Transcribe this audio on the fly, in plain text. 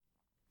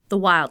The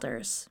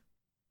Wilders.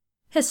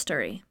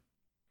 History.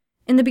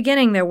 In the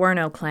beginning there were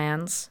no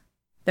clans.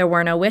 There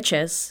were no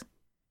witches.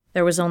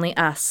 There was only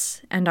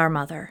us and our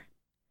mother.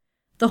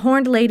 The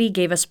Horned Lady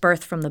gave us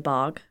birth from the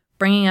bog,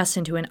 bringing us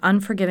into an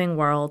unforgiving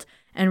world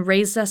and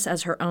raised us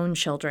as her own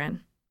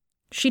children.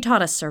 She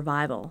taught us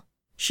survival.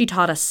 She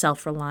taught us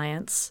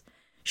self-reliance.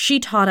 She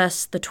taught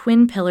us the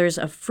twin pillars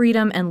of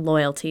freedom and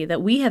loyalty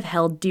that we have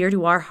held dear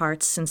to our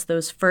hearts since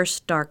those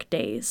first dark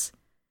days.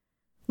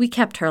 We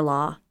kept her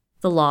law,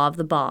 the law of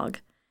the bog,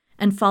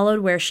 and followed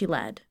where she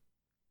led.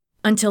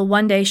 Until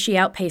one day she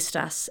outpaced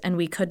us and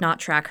we could not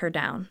track her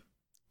down.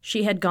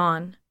 She had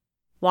gone,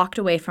 walked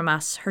away from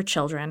us, her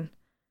children.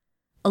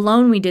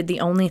 Alone we did the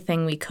only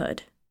thing we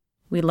could.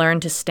 We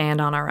learned to stand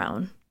on our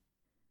own.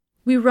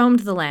 We roamed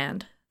the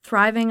land,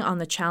 thriving on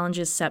the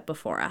challenges set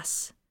before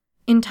us.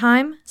 In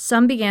time,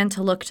 some began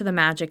to look to the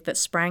magic that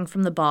sprang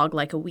from the bog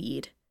like a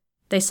weed.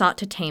 They sought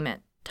to tame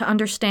it, to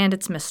understand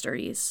its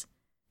mysteries.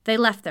 They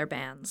left their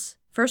bands,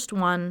 first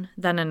one,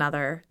 then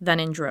another, then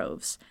in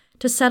droves,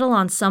 to settle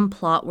on some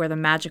plot where the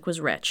magic was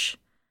rich.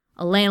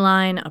 A ley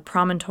line, a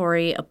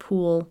promontory, a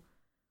pool.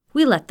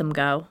 We let them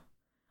go.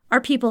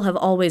 Our people have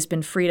always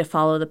been free to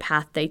follow the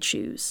path they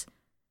choose.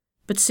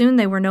 But soon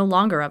they were no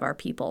longer of our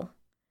people.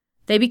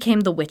 They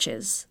became the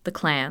witches, the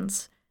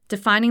clans,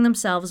 defining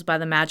themselves by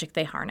the magic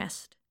they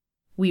harnessed.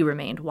 We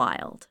remained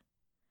wild.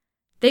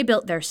 They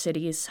built their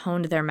cities,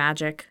 honed their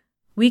magic.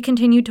 We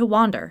continued to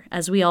wander,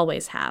 as we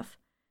always have,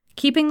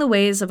 keeping the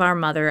ways of our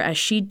mother as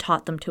she'd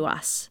taught them to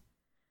us.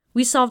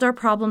 We solved our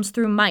problems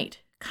through might,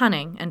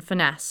 cunning, and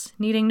finesse,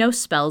 needing no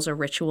spells or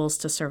rituals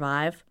to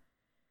survive.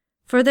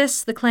 For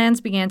this, the clans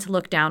began to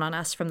look down on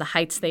us from the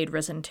heights they'd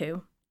risen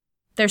to.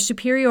 Their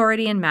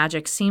superiority in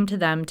magic seemed to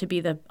them to be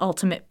the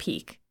ultimate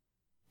peak.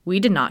 We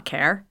did not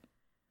care.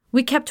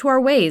 We kept to our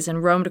ways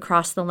and roamed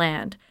across the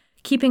land,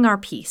 keeping our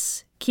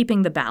peace,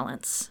 keeping the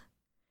balance.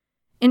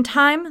 In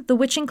time, the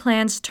witching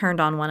clans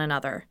turned on one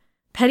another,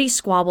 petty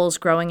squabbles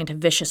growing into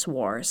vicious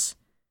wars.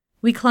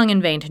 We clung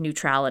in vain to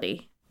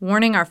neutrality,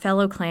 warning our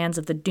fellow clans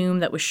of the doom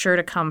that was sure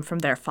to come from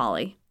their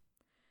folly.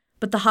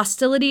 But the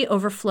hostility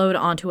overflowed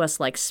onto us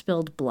like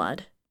spilled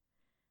blood.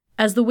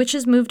 As the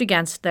witches moved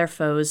against their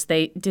foes,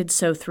 they did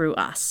so through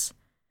us.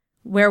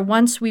 Where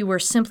once we were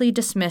simply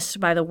dismissed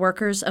by the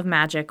workers of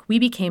magic, we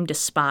became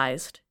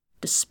despised,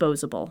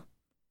 disposable.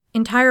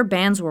 Entire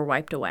bands were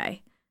wiped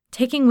away,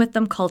 taking with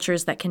them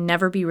cultures that can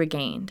never be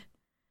regained.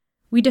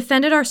 We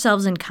defended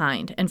ourselves in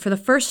kind, and for the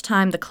first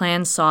time the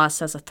clans saw us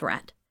as a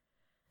threat.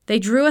 They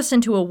drew us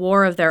into a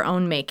war of their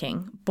own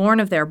making, born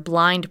of their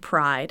blind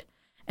pride,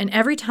 and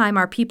every time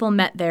our people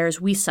met theirs,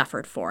 we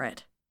suffered for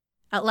it.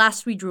 At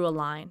last we drew a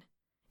line.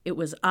 It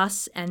was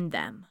us and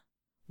them.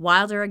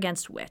 Wilder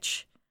against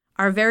witch.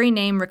 Our very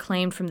name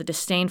reclaimed from the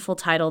disdainful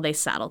title they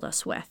saddled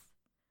us with.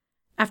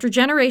 After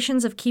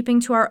generations of keeping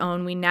to our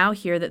own, we now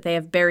hear that they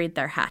have buried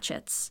their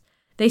hatchets.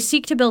 They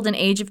seek to build an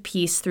age of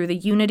peace through the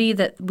unity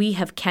that we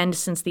have kenned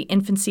since the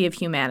infancy of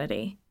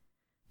humanity.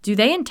 Do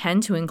they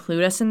intend to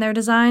include us in their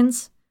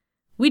designs?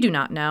 We do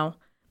not know,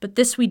 but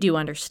this we do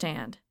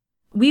understand.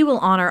 We will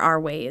honor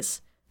our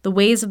ways, the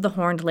ways of the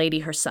Horned Lady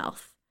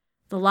herself.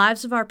 The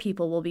lives of our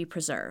people will be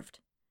preserved.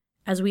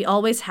 As we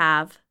always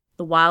have,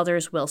 the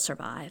Wilders will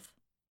survive.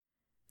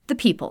 The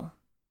people.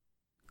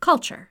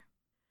 Culture.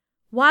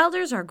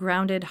 Wilders are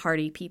grounded,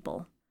 hardy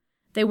people.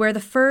 They wear the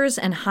furs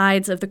and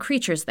hides of the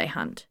creatures they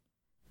hunt.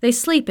 They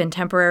sleep in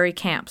temporary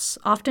camps,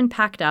 often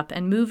packed up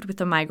and moved with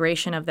the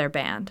migration of their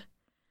band.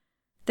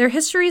 Their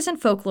histories and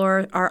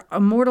folklore are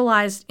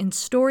immortalized in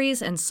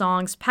stories and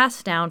songs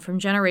passed down from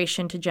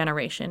generation to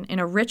generation in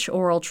a rich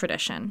oral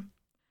tradition.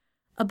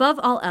 Above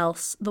all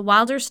else, the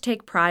Wilders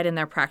take pride in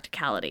their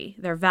practicality,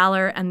 their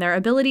valor, and their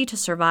ability to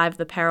survive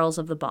the perils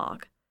of the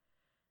bog.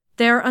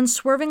 They are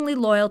unswervingly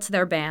loyal to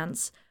their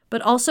bands,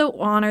 but also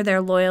honor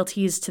their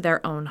loyalties to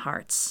their own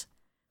hearts.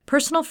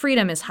 Personal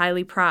freedom is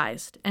highly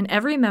prized, and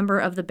every member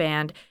of the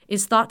band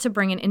is thought to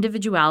bring an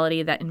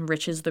individuality that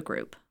enriches the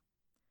group.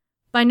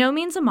 By no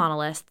means a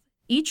monolith,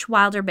 each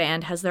Wilder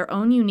band has their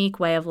own unique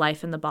way of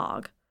life in the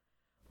bog.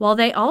 While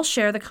they all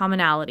share the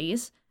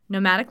commonalities,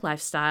 nomadic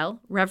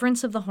lifestyle,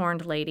 reverence of the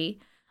Horned Lady,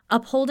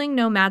 upholding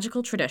no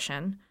magical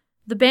tradition,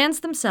 the bands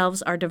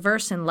themselves are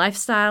diverse in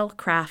lifestyle,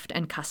 craft,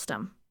 and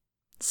custom.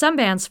 Some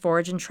bands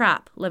forage and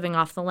trap, living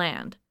off the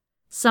land.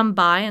 Some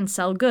buy and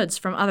sell goods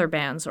from other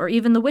bands or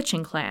even the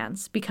witching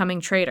clans,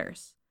 becoming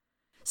traders.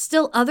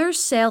 Still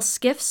others sail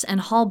skiffs and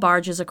haul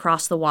barges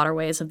across the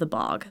waterways of the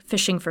bog,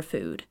 fishing for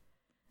food.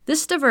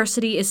 This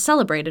diversity is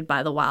celebrated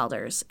by the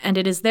Wilders, and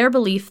it is their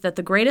belief that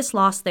the greatest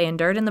loss they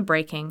endured in the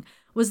breaking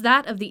was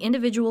that of the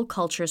individual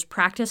cultures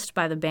practiced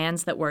by the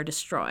bands that were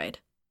destroyed.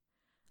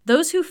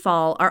 Those who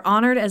fall are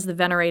honored as the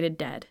venerated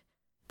dead.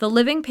 The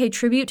living pay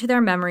tribute to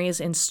their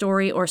memories in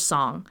story or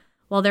song,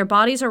 while their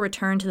bodies are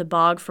returned to the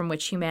bog from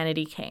which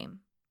humanity came.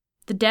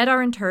 The dead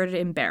are interred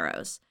in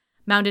barrows,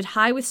 mounted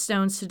high with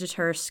stones to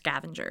deter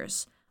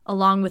scavengers,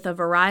 along with a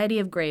variety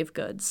of grave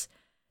goods,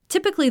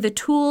 typically the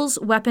tools,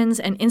 weapons,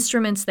 and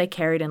instruments they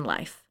carried in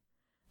life.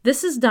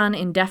 This is done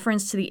in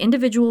deference to the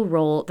individual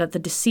role that the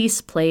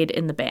deceased played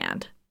in the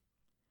band.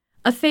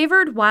 A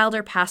favored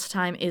Wilder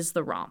pastime is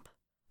the romp.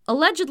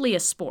 Allegedly a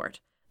sport,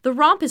 the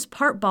romp is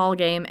part ball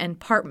game and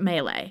part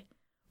melee.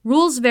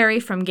 Rules vary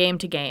from game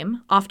to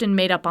game, often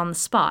made up on the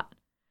spot.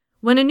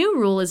 When a new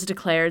rule is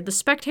declared, the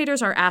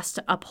spectators are asked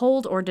to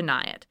uphold or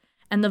deny it,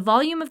 and the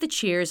volume of the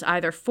cheers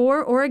either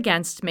for or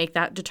against make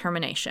that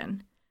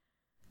determination.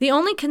 The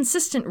only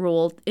consistent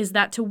rule is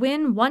that to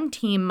win, one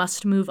team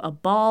must move a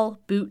ball,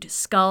 boot,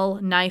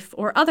 skull, knife,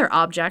 or other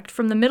object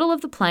from the middle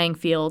of the playing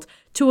field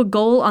to a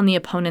goal on the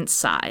opponent's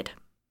side.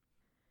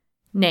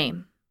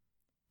 Name.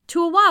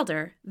 To a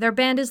Wilder, their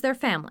band is their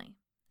family.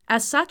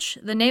 As such,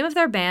 the name of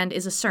their band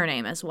is a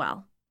surname as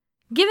well.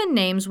 Given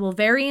names will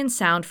vary in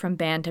sound from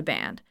band to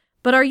band,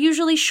 but are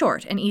usually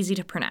short and easy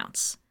to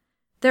pronounce.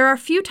 There are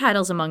few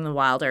titles among the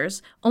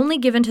Wilders, only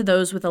given to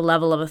those with a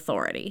level of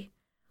authority.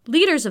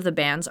 Leaders of the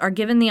bands are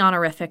given the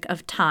honorific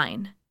of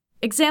Tyne.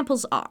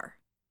 Examples are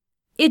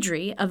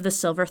Idri of the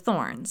Silver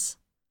Thorns,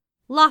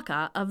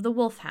 Laka of the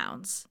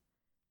Wolfhounds,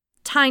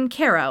 Tyne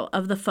Caro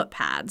of the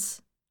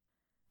Footpads.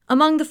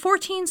 Among the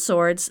 14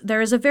 swords,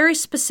 there is a very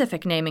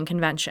specific naming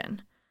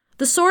convention.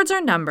 The swords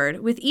are numbered,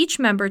 with each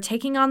member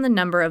taking on the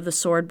number of the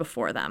sword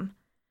before them.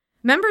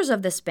 Members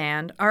of this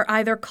band are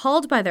either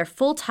called by their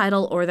full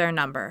title or their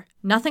number.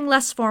 Nothing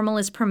less formal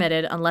is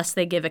permitted unless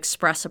they give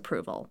express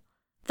approval.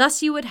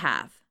 Thus you would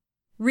have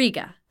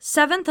Riga,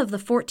 7th of the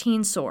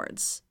 14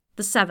 swords,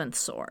 the 7th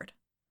sword.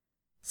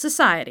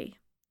 Society.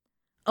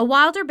 A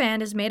Wilder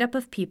band is made up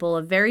of people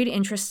of varied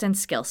interests and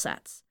skill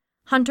sets.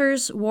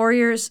 Hunters,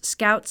 warriors,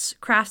 scouts,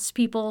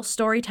 craftspeople,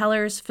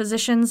 storytellers,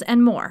 physicians,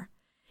 and more.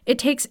 It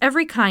takes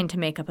every kind to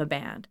make up a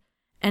band,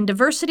 and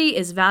diversity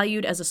is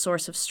valued as a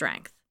source of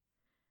strength.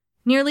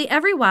 Nearly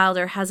every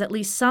Wilder has at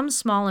least some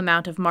small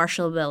amount of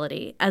martial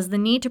ability, as the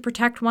need to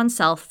protect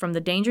oneself from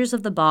the dangers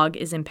of the bog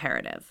is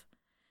imperative.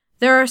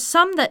 There are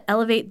some that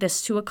elevate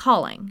this to a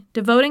calling,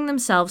 devoting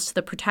themselves to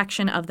the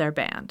protection of their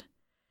band.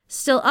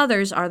 Still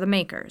others are the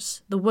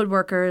makers, the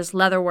woodworkers,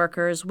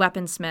 leatherworkers,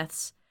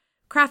 weaponsmiths,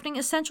 crafting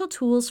essential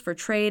tools for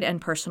trade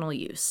and personal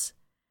use.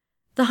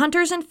 The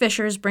hunters and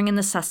fishers bring in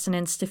the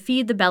sustenance to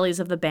feed the bellies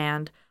of the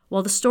band,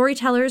 while the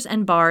storytellers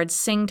and bards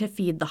sing to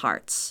feed the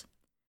hearts.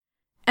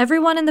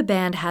 Everyone in the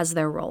band has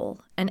their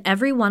role, and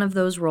every one of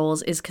those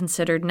roles is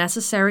considered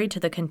necessary to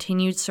the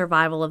continued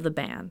survival of the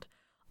band,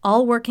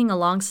 all working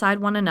alongside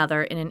one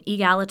another in an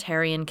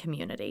egalitarian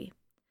community.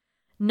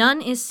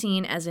 None is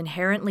seen as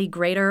inherently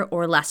greater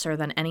or lesser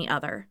than any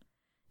other.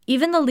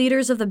 Even the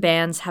leaders of the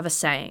bands have a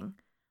saying,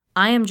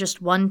 "I am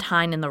just one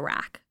tine in the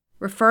rack,"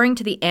 referring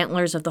to the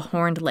antlers of the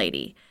Horned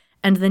Lady,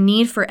 and the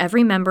need for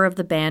every member of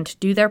the band to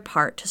do their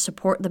part to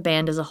support the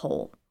band as a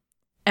whole.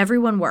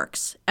 Everyone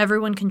works,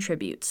 everyone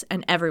contributes,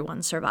 and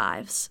everyone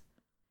survives.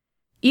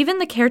 Even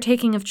the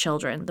caretaking of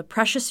children, the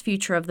precious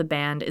future of the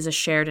band, is a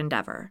shared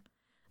endeavor.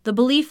 The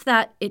belief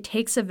that it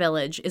takes a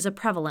village is a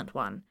prevalent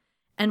one,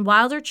 and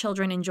Wilder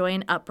children enjoy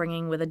an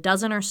upbringing with a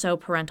dozen or so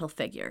parental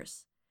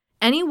figures.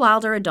 Any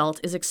Wilder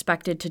adult is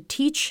expected to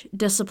teach,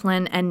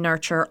 discipline, and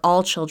nurture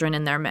all children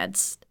in their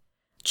midst.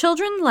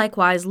 Children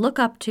likewise look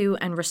up to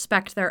and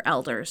respect their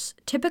elders,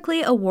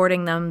 typically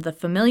awarding them the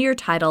familiar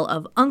title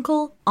of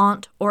uncle,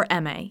 aunt, or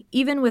eme,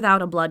 even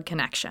without a blood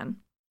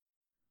connection.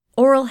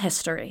 Oral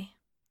history.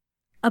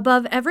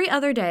 Above every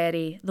other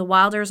deity, the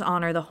Wilders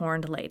honor the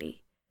Horned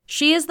Lady.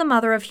 She is the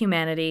mother of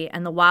humanity,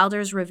 and the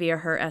Wilders revere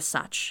her as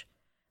such.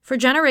 For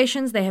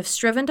generations, they have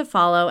striven to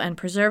follow and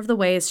preserve the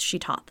ways she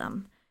taught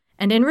them,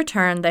 and in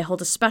return, they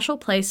hold a special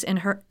place in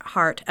her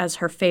heart as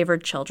her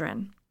favored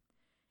children.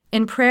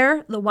 In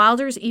prayer, the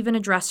Wilders even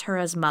address her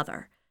as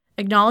mother,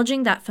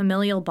 acknowledging that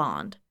familial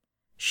bond.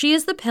 She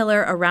is the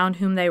pillar around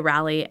whom they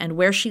rally, and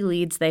where she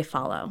leads, they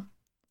follow.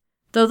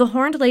 Though the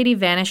Horned Lady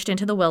vanished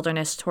into the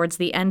wilderness towards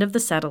the end of the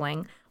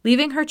settling,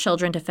 leaving her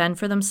children to fend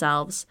for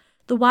themselves,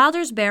 the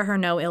Wilders bear her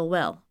no ill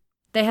will.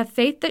 They have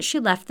faith that she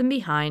left them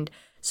behind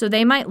so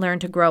they might learn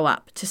to grow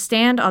up, to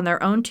stand on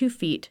their own 2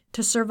 feet,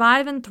 to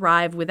survive and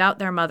thrive without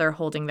their mother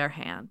holding their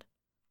hand.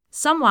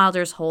 Some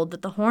Wilders hold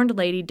that the Horned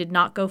Lady did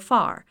not go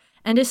far,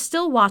 and is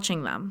still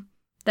watching them,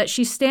 that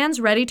she stands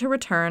ready to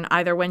return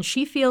either when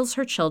she feels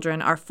her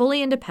children are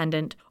fully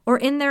independent or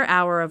in their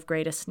hour of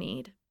greatest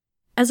need.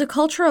 As a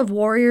culture of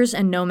warriors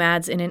and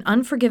nomads in an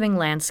unforgiving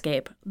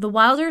landscape, the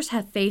Wilders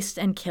have faced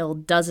and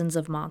killed dozens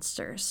of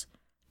monsters.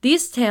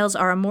 These tales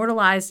are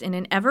immortalized in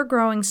an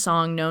ever-growing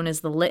song known as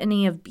the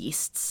Litany of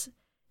Beasts.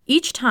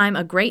 Each time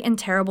a great and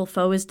terrible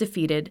foe is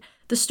defeated,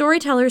 the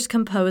storytellers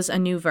compose a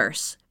new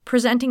verse,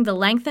 presenting the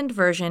lengthened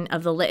version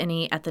of the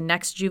litany at the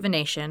next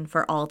juvenation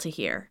for all to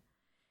hear.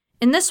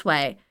 In this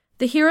way,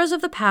 the heroes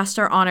of the past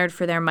are honored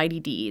for their mighty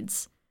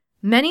deeds.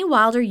 Many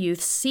Wilder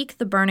youths seek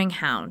the burning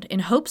hound in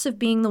hopes of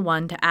being the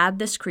one to add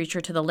this creature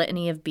to the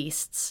litany of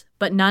beasts,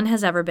 but none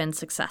has ever been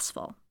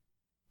successful.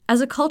 As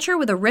a culture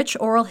with a rich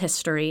oral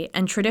history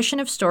and tradition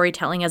of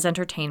storytelling as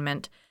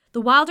entertainment,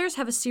 the Wilders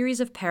have a series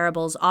of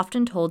parables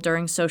often told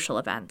during social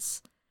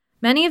events.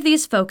 Many of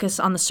these focus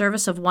on the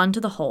service of one to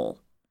the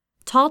whole.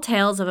 tall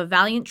tales of a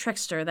valiant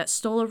trickster that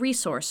stole a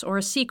resource or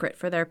a secret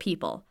for their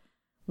people,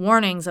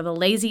 warnings of a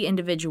lazy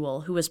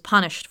individual who was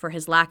punished for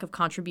his lack of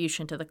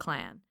contribution to the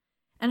clan,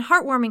 and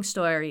heartwarming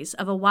stories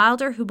of a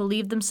wilder who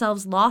believed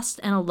themselves lost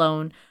and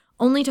alone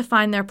only to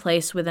find their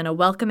place within a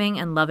welcoming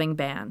and loving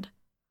band.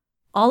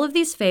 All of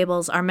these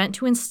fables are meant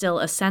to instill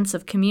a sense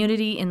of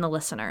community in the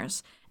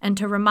listeners and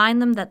to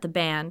remind them that the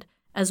band,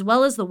 as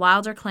well as the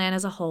Wilder clan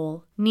as a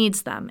whole,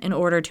 needs them in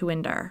order to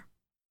endure.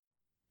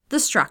 The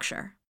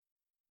structure.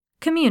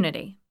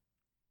 Community.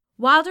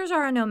 Wilders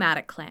are a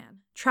nomadic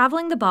clan,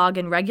 traveling the bog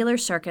in regular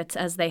circuits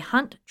as they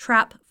hunt,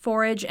 trap,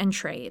 forage, and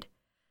trade.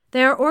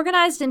 They are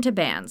organized into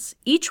bands,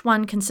 each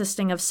one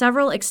consisting of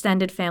several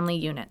extended family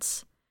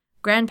units: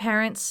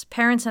 grandparents,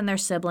 parents and their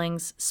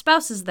siblings,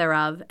 spouses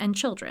thereof, and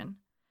children.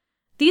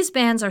 These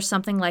bands are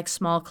something like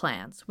small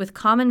clans, with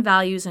common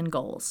values and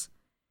goals.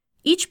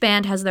 Each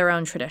band has their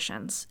own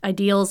traditions,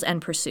 ideals,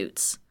 and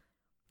pursuits.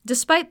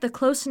 Despite the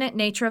close-knit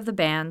nature of the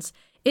bands,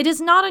 it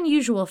is not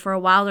unusual for a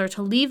wilder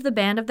to leave the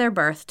band of their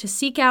birth to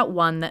seek out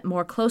one that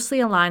more closely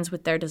aligns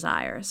with their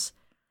desires.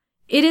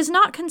 It is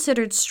not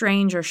considered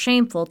strange or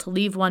shameful to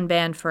leave one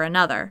band for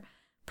another.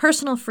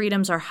 Personal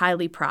freedoms are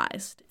highly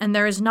prized, and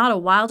there is not a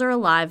wilder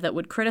alive that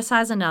would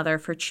criticize another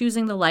for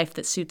choosing the life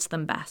that suits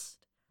them best.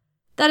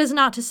 That is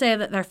not to say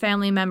that their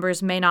family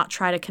members may not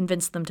try to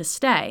convince them to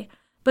stay,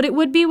 but it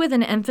would be with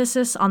an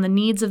emphasis on the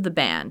needs of the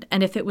band,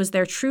 and if it was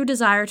their true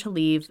desire to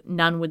leave,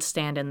 none would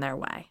stand in their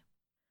way.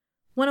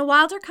 When a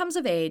wilder comes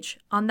of age,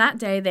 on that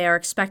day they are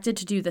expected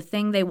to do the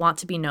thing they want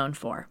to be known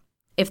for.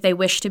 If they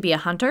wish to be a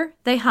hunter,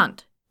 they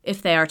hunt.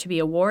 If they are to be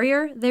a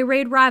warrior, they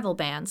raid rival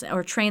bands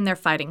or train their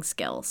fighting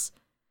skills.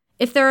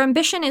 If their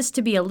ambition is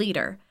to be a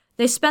leader,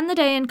 they spend the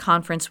day in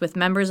conference with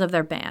members of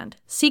their band,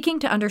 seeking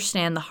to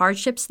understand the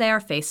hardships they are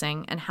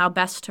facing and how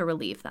best to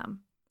relieve them.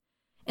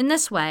 In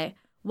this way,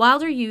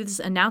 wilder youths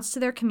announce to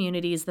their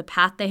communities the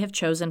path they have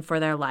chosen for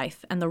their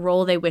life and the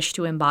role they wish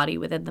to embody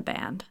within the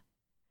band.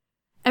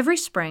 Every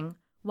spring,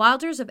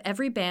 wilders of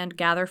every band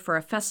gather for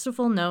a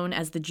festival known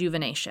as the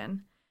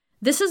Juvenation.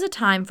 This is a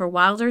time for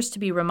wilders to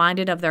be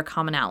reminded of their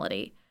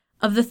commonality,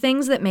 of the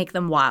things that make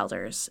them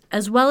wilders,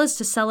 as well as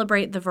to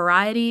celebrate the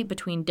variety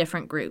between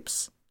different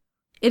groups.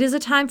 It is a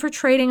time for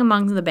trading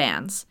among the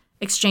bands,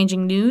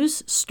 exchanging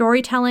news,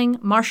 storytelling,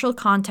 martial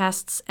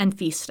contests, and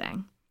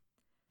feasting.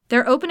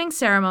 Their opening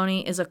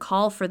ceremony is a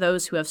call for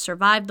those who have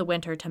survived the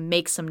winter to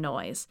make some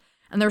noise,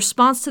 and the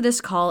response to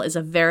this call is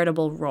a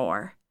veritable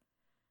roar.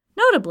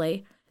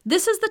 Notably,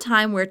 this is the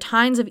time where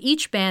tines of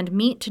each band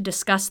meet to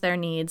discuss their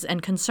needs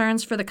and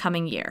concerns for the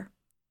coming year.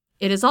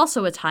 It is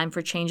also a time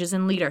for changes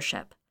in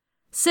leadership.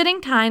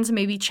 Sitting tines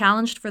may be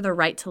challenged for the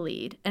right to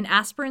lead, and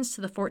aspirants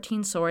to the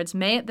 14 Swords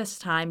may at this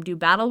time do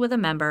battle with a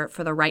member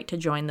for the right to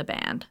join the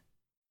band.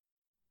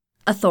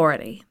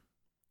 Authority.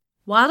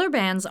 Wilder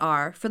bands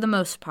are, for the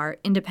most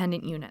part,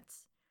 independent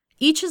units.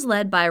 Each is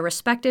led by a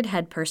respected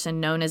head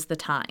person known as the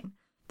Tine,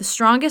 the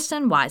strongest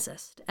and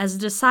wisest, as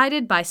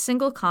decided by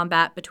single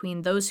combat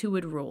between those who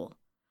would rule.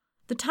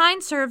 The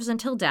Tine serves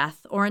until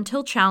death or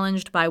until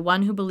challenged by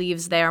one who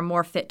believes they are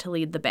more fit to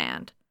lead the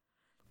band.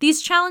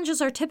 These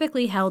challenges are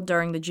typically held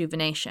during the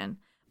Juvenation,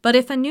 but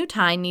if a new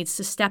Tine needs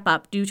to step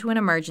up due to an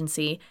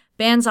emergency,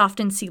 bands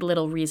often see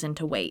little reason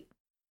to wait.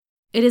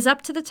 It is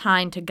up to the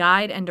Tine to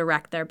guide and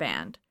direct their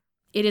band.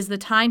 It is the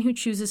Tine who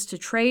chooses to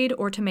trade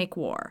or to make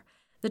war,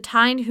 the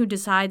Tine who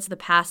decides the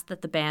path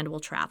that the band will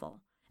travel,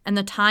 and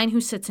the Tine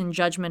who sits in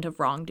judgment of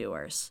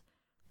wrongdoers.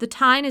 The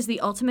Tine is the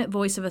ultimate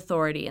voice of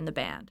authority in the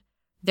band.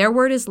 Their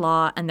word is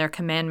law, and their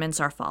commandments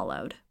are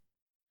followed.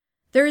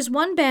 There is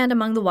one band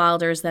among the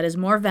Wilders that is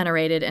more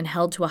venerated and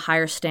held to a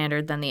higher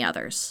standard than the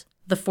others,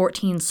 the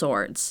 14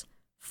 Swords.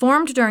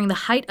 Formed during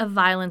the height of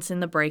violence in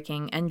the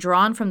breaking and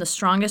drawn from the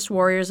strongest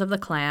warriors of the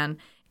clan,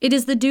 it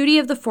is the duty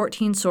of the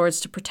 14 Swords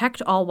to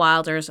protect all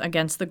Wilders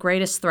against the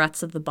greatest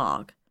threats of the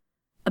bog.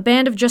 A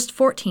band of just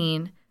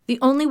 14, the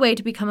only way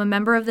to become a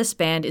member of this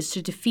band is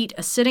to defeat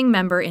a sitting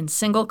member in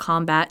single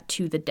combat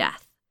to the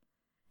death.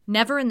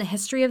 Never in the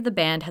history of the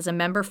band has a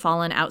member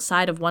fallen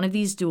outside of one of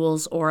these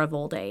duels or of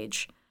old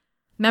age.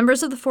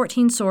 Members of the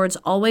 14 Swords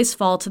always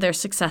fall to their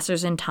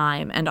successors in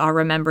time and are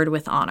remembered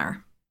with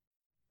honor.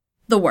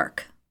 The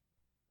work.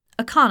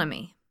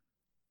 Economy.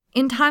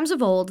 In times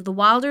of old, the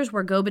Wilders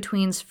were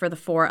go-betweens for the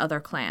 4 other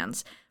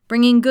clans,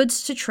 bringing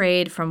goods to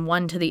trade from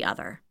one to the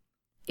other.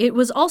 It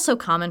was also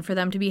common for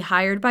them to be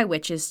hired by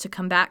witches to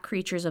combat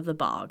creatures of the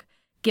bog,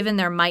 given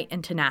their might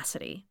and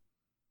tenacity.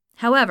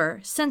 However,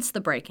 since the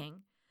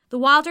breaking, the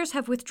Wilders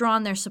have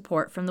withdrawn their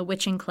support from the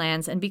witching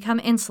clans and become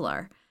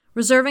insular,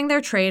 reserving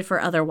their trade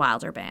for other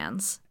wilder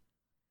bands.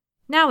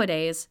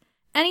 Nowadays,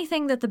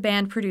 anything that the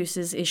band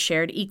produces is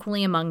shared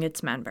equally among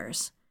its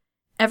members.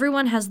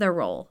 Everyone has their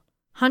role.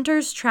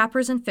 Hunters,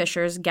 trappers, and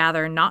fishers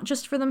gather not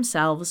just for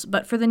themselves,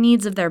 but for the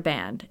needs of their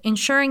band,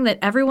 ensuring that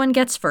everyone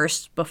gets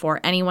first before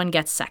anyone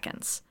gets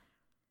seconds.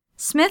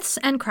 Smiths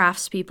and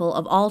craftspeople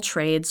of all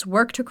trades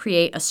work to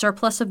create a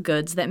surplus of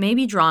goods that may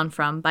be drawn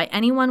from by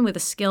anyone with a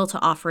skill to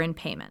offer in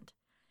payment.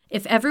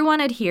 If everyone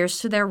adheres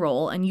to their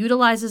role and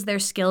utilizes their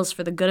skills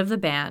for the good of the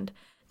band,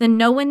 then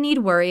no one need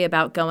worry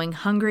about going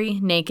hungry,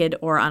 naked,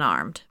 or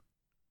unarmed.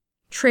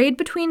 Trade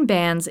between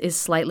bands is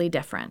slightly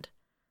different.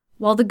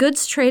 While the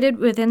goods traded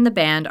within the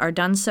band are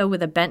done so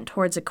with a bent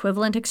towards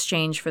equivalent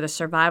exchange for the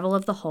survival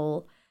of the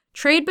whole,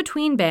 trade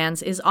between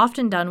bands is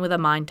often done with a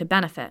mind to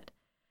benefit.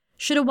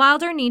 Should a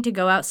wilder need to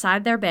go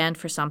outside their band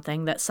for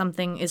something, that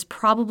something is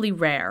probably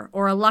rare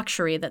or a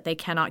luxury that they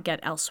cannot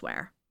get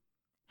elsewhere.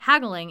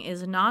 Haggling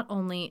is not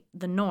only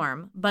the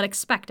norm, but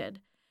expected,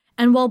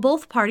 and while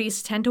both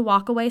parties tend to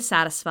walk away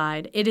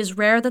satisfied, it is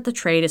rare that the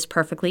trade is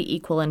perfectly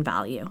equal in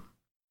value.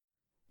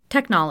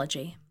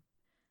 Technology.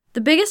 The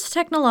biggest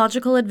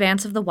technological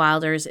advance of the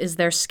Wilders is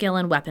their skill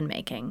in weapon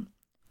making.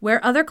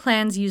 Where other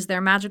clans use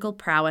their magical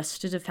prowess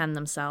to defend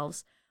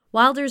themselves,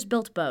 Wilders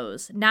built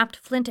bows, knapped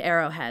flint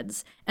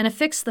arrowheads, and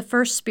affixed the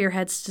first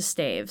spearheads to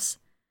staves.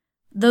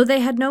 Though they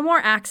had no more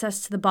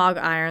access to the bog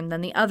iron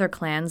than the other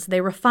clans, they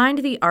refined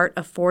the art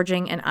of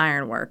forging and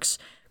ironworks,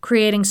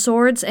 creating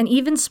swords and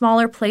even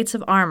smaller plates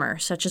of armor,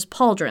 such as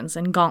pauldrons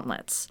and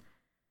gauntlets.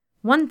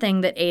 One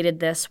thing that aided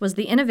this was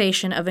the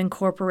innovation of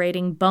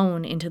incorporating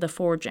bone into the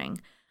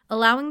forging,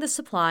 allowing the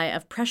supply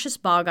of precious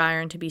bog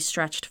iron to be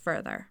stretched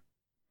further.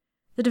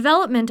 The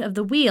development of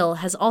the wheel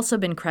has also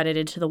been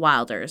credited to the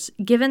Wilders,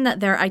 given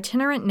that their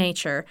itinerant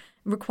nature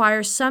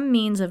requires some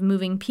means of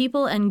moving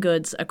people and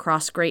goods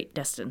across great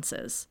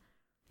distances.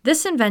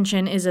 This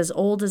invention is as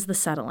old as the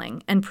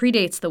settling and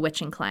predates the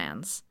witching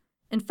clans.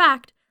 In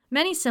fact,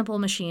 many simple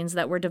machines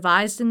that were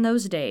devised in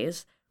those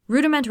days,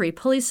 rudimentary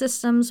pulley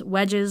systems,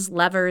 wedges,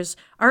 levers,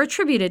 are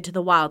attributed to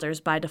the Wilders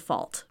by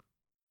default.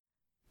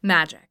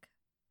 Magic.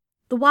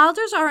 The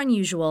Wilders are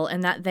unusual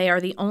in that they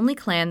are the only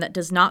clan that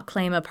does not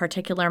claim a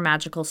particular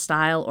magical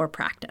style or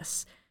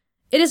practice.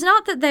 It is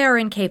not that they are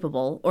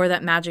incapable or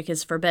that magic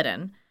is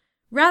forbidden,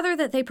 rather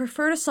that they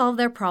prefer to solve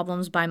their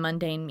problems by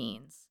mundane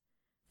means.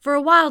 For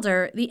a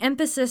Wilder, the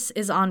emphasis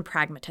is on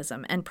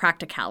pragmatism and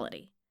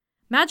practicality.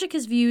 Magic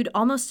is viewed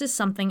almost as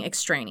something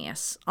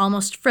extraneous,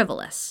 almost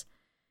frivolous.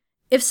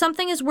 If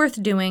something is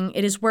worth doing,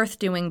 it is worth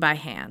doing by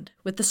hand,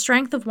 with the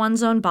strength of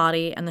one's own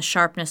body and the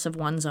sharpness of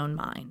one's own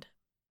mind.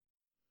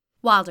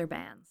 Wilder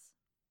bands.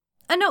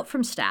 A note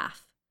from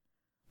staff.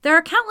 There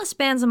are countless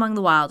bands among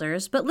the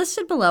Wilders, but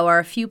listed below are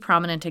a few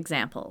prominent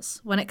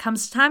examples. When it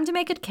comes time to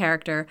make a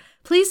character,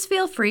 please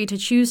feel free to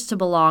choose to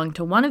belong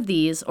to one of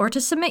these or to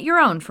submit your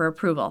own for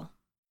approval.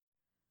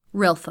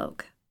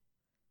 Rilfolk.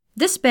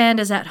 This band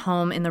is at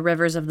home in the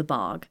rivers of the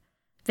bog.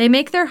 They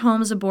make their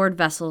homes aboard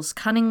vessels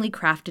cunningly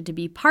crafted to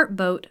be part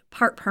boat,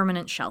 part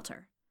permanent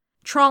shelter.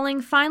 Trawling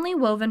finely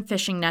woven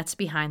fishing nets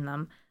behind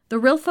them, the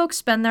Rilfolk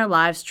spend their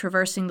lives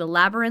traversing the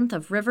labyrinth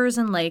of rivers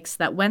and lakes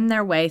that wend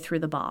their way through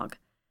the bog.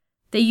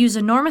 They use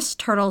enormous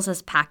turtles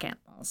as pack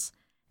animals,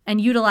 and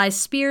utilize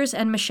spears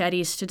and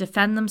machetes to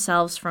defend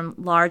themselves from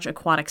large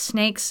aquatic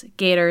snakes,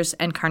 gators,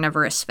 and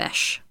carnivorous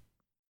fish.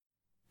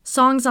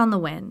 Songs on the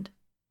Wind.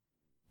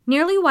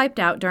 Nearly wiped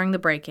out during the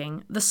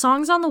breaking, the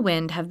Songs on the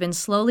Wind have been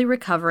slowly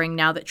recovering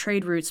now that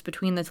trade routes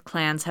between the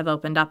clans have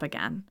opened up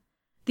again.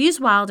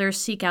 These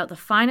Wilders seek out the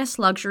finest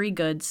luxury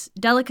goods,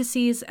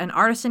 delicacies, and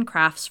artisan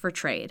crafts for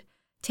trade,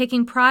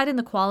 taking pride in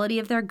the quality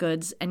of their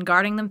goods and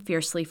guarding them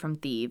fiercely from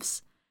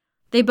thieves.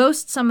 They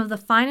boast some of the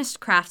finest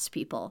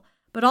craftspeople,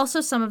 but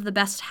also some of the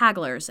best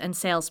hagglers and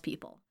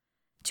salespeople.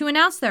 To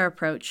announce their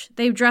approach,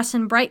 they dress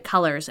in bright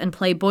colors and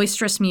play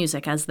boisterous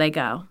music as they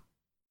go.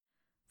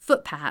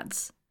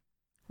 Footpads.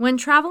 When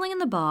traveling in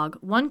the bog,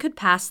 one could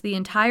pass the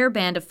entire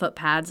band of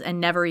footpads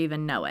and never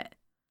even know it.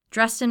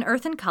 Dressed in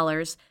earthen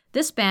colors,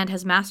 this band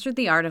has mastered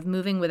the art of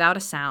moving without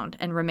a sound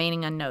and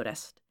remaining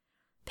unnoticed.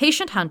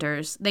 Patient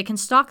hunters, they can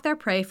stalk their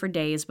prey for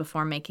days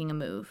before making a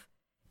move.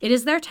 It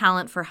is their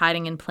talent for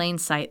hiding in plain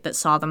sight that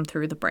saw them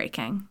through the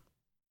breaking.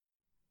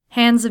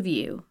 Hands of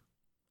Yew.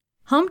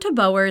 Home to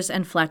Bowers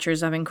and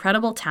Fletchers of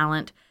incredible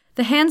talent,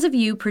 the Hands of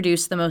Yew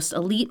produce the most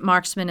elite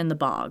marksmen in the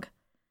bog.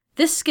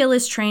 This skill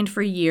is trained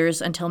for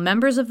years until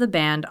members of the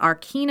band are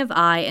keen of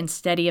eye and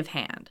steady of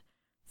hand.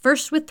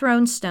 First with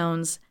thrown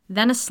stones,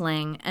 then a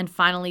sling, and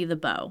finally the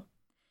bow.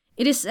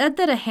 It is said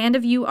that a Hand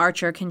of Yew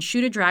archer can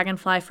shoot a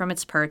dragonfly from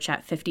its perch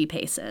at 50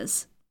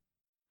 paces.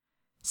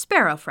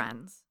 Sparrow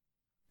Friends.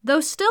 Though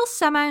still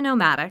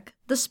semi-nomadic,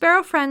 the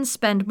Sparrow Friends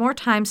spend more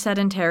time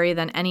sedentary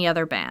than any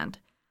other band.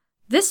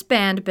 This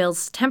band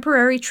builds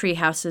temporary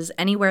treehouses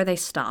anywhere they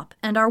stop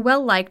and are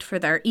well liked for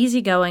their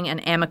easygoing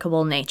and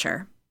amicable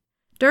nature.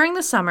 During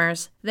the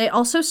summers, they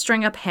also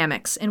string up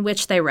hammocks in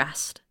which they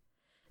rest.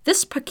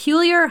 This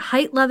peculiar,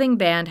 height-loving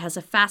band has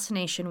a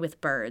fascination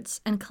with birds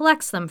and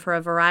collects them for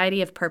a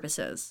variety of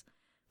purposes.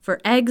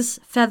 For eggs,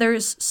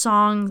 feathers,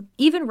 song,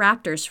 even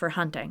raptors for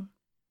hunting.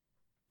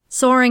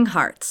 Soaring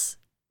Hearts.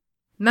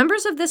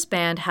 Members of this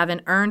band have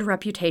an earned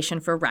reputation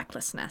for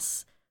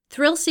recklessness.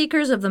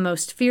 Thrill-seekers of the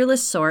most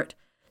fearless sort,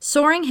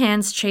 Soaring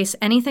Hands chase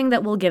anything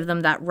that will give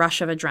them that rush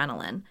of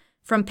adrenaline,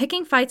 from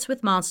picking fights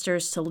with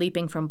monsters to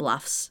leaping from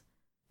bluffs.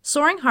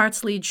 Soaring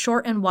Hearts lead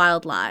short and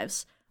wild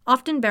lives,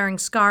 often bearing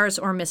scars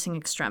or missing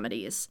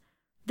extremities.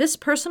 This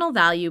personal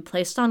value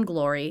placed on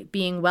glory,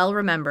 being well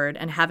remembered,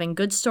 and having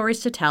good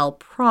stories to tell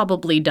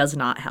probably does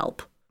not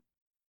help.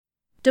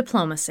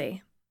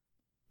 Diplomacy.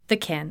 The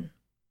kin.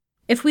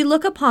 If we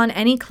look upon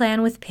any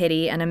clan with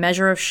pity and a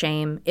measure of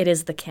shame, it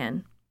is the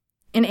kin.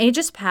 In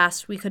ages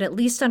past, we could at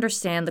least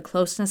understand the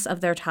closeness of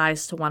their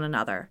ties to one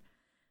another.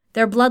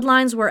 Their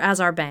bloodlines were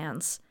as our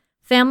bands,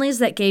 families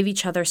that gave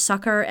each other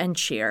succor and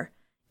cheer,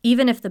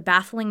 even if the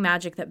baffling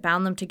magic that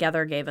bound them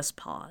together gave us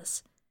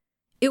pause.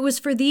 It was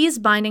for these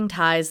binding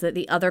ties that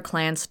the other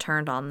clans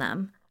turned on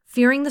them,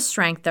 fearing the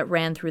strength that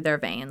ran through their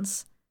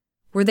veins.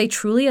 Were they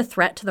truly a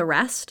threat to the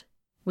rest?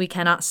 We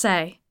cannot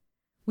say.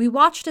 We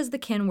watched as the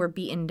kin were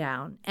beaten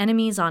down,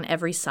 enemies on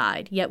every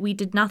side, yet we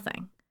did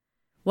nothing.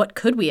 What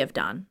could we have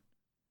done?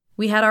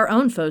 We had our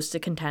own foes to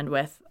contend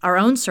with, our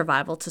own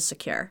survival to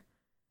secure.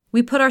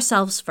 We put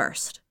ourselves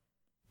first.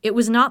 It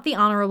was not the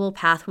honorable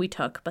path we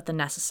took, but the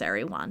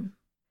necessary one.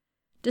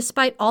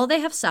 Despite all they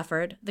have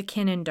suffered, the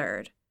kin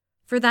endured.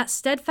 For that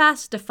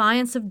steadfast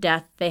defiance of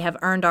death, they have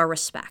earned our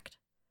respect.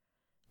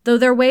 Though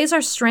their ways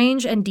are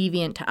strange and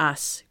deviant to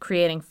us,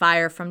 creating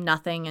fire from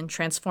nothing and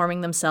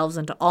transforming themselves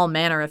into all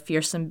manner of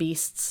fearsome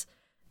beasts,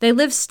 they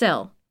live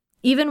still,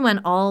 even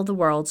when all the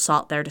world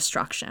sought their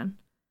destruction.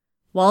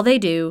 While they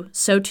do,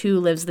 so too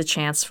lives the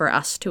chance for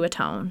us to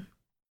atone.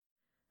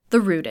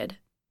 The rooted.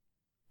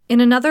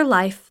 In another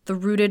life, the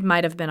rooted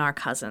might have been our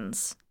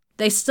cousins.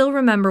 They still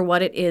remember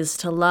what it is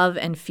to love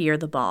and fear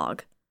the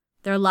bog.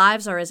 Their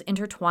lives are as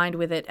intertwined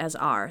with it as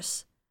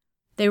ours.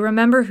 They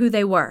remember who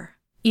they were,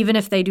 even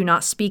if they do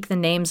not speak the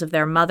names of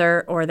their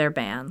mother or their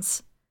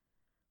bands.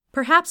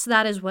 Perhaps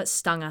that is what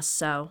stung us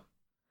so.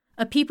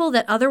 A people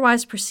that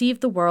otherwise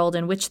perceived the world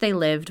in which they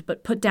lived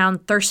but put down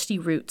thirsty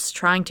roots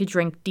trying to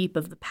drink deep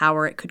of the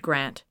power it could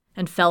grant,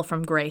 and fell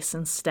from grace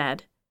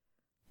instead.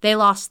 They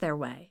lost their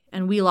way,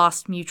 and we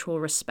lost mutual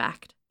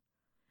respect.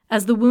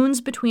 As the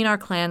wounds between our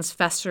clans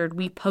festered,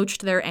 we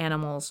poached their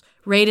animals,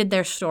 raided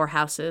their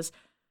storehouses,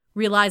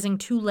 realizing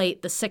too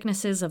late the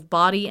sicknesses of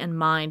body and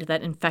mind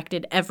that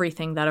infected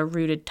everything that a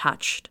rooted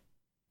touched.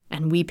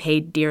 And we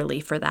paid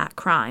dearly for that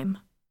crime.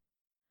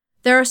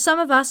 There are some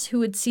of us who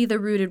would see the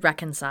rooted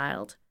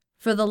reconciled,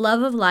 for the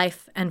love of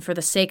life and for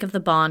the sake of the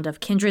bond of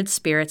kindred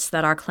spirits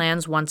that our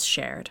clans once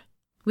shared.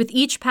 With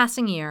each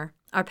passing year,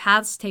 our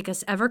paths take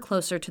us ever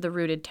closer to the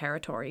rooted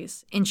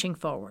territories, inching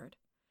forward.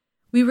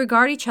 We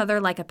regard each other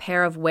like a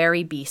pair of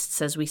wary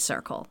beasts as we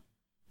circle,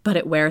 but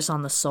it wears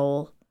on the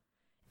soul.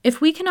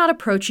 If we cannot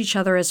approach each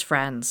other as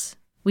friends,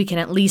 we can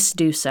at least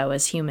do so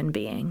as human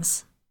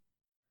beings.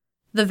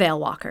 The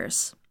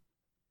Veilwalkers.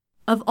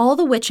 Of all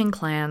the witching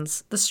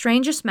clans, the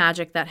strangest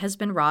magic that has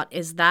been wrought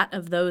is that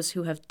of those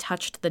who have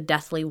touched the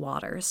deathly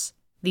waters,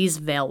 these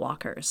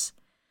Veilwalkers.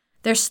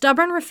 Their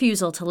stubborn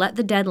refusal to let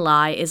the dead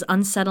lie is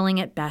unsettling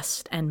at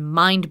best and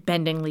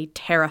mind-bendingly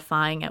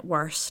terrifying at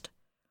worst.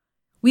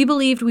 We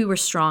believed we were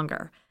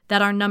stronger,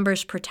 that our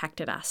numbers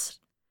protected us.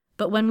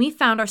 But when we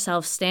found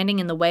ourselves standing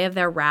in the way of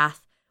their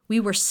wrath, we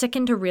were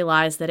sickened to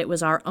realize that it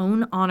was our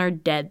own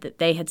honored dead that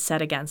they had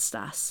set against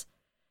us.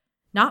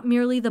 Not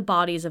merely the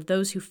bodies of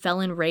those who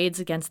fell in raids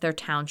against their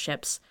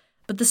townships,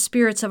 but the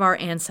spirits of our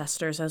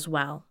ancestors as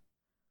well.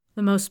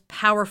 The most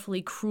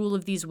powerfully cruel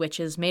of these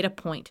witches made a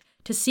point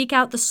to seek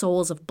out the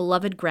souls of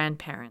beloved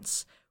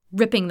grandparents,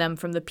 ripping them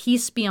from the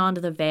peace beyond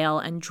the veil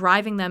and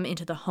driving them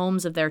into the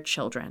homes of their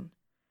children.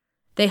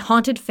 They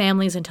haunted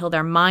families until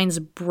their minds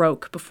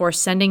broke before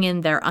sending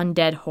in their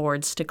undead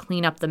hordes to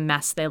clean up the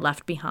mess they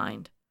left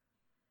behind.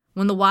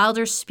 When the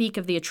Wilders speak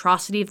of the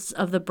atrocities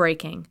of the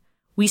breaking,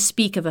 we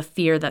speak of a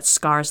fear that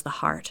scars the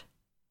heart.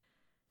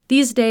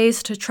 These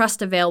days, to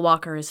trust a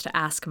Veilwalker is to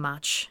ask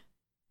much.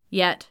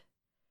 Yet,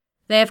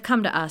 they have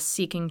come to us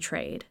seeking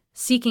trade,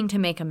 seeking to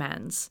make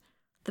amends.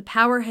 The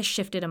power has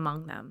shifted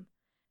among them,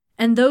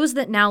 and those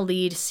that now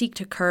lead seek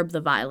to curb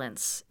the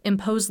violence,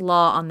 impose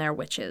law on their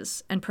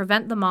witches, and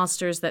prevent the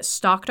monsters that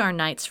stalked our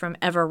nights from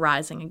ever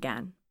rising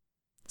again.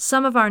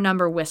 Some of our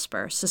number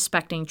whisper,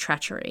 suspecting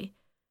treachery.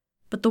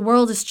 But the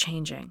world is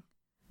changing.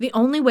 The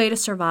only way to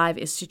survive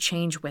is to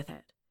change with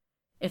it.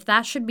 If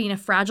that should mean a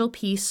fragile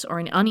peace or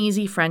an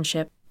uneasy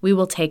friendship, we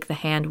will take the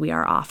hand we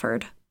are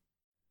offered.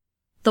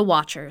 The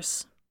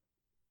Watchers.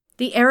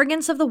 The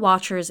arrogance of the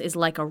Watchers is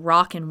like a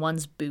rock in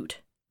one's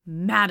boot,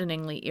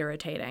 maddeningly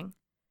irritating.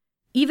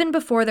 Even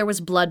before there was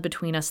blood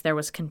between us, there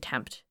was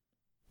contempt.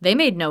 They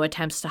made no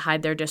attempts to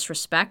hide their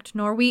disrespect,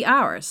 nor we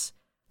ours.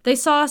 They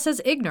saw us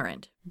as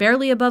ignorant,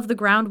 barely above the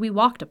ground we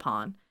walked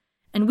upon,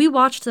 and we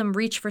watched them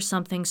reach for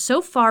something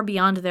so far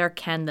beyond their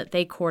ken that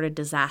they courted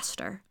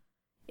disaster,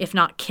 if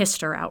not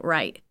kissed her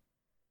outright.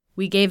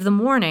 We gave them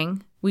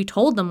warning. We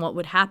told them what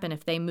would happen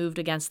if they moved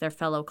against their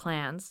fellow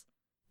clans.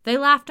 They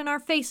laughed in our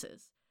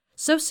faces,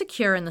 so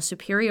secure in the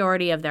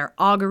superiority of their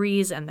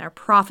auguries and their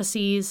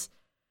prophecies.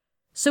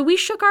 So we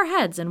shook our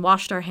heads and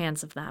washed our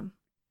hands of them.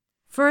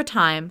 For a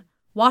time,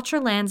 Watcher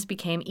lands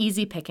became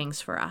easy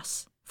pickings for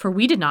us, for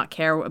we did not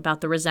care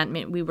about the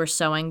resentment we were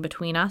sowing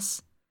between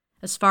us.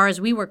 As far as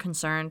we were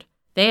concerned,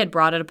 they had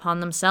brought it upon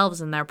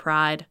themselves in their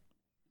pride.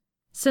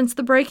 Since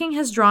the breaking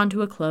has drawn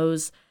to a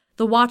close,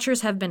 The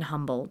Watchers have been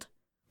humbled.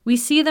 We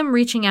see them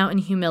reaching out in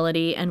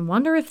humility and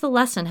wonder if the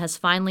lesson has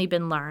finally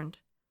been learned.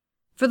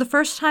 For the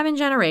first time in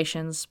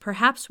generations,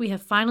 perhaps we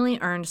have finally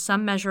earned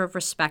some measure of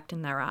respect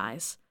in their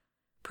eyes.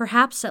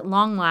 Perhaps at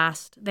long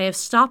last, they have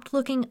stopped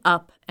looking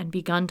up and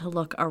begun to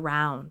look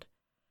around.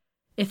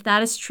 If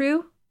that is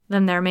true,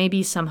 then there may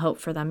be some hope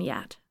for them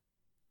yet.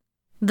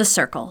 The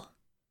Circle.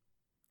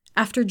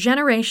 After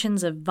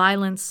generations of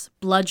violence,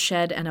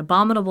 bloodshed, and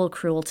abominable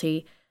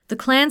cruelty, the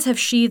clans have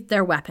sheathed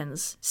their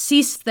weapons,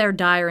 ceased their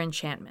dire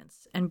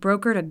enchantments, and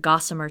brokered a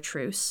gossamer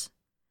truce.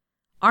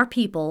 Our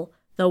people,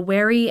 though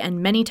wary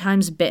and many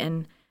times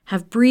bitten,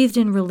 have breathed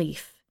in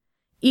relief,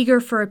 eager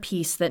for a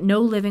peace that no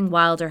living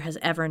wilder has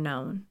ever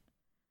known.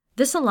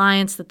 This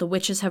alliance that the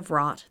witches have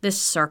wrought,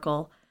 this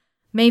circle,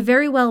 may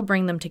very well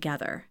bring them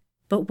together,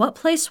 but what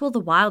place will the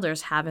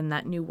wilders have in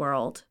that new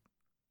world?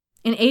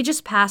 In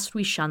ages past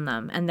we shun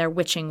them and their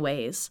witching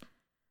ways,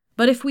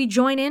 but if we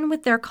join in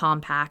with their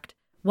compact,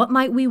 what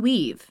might we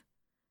weave?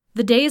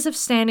 The days of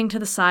standing to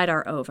the side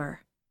are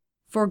over.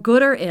 For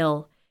good or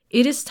ill,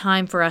 it is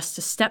time for us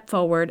to step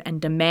forward and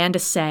demand a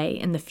say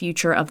in the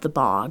future of the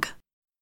bog.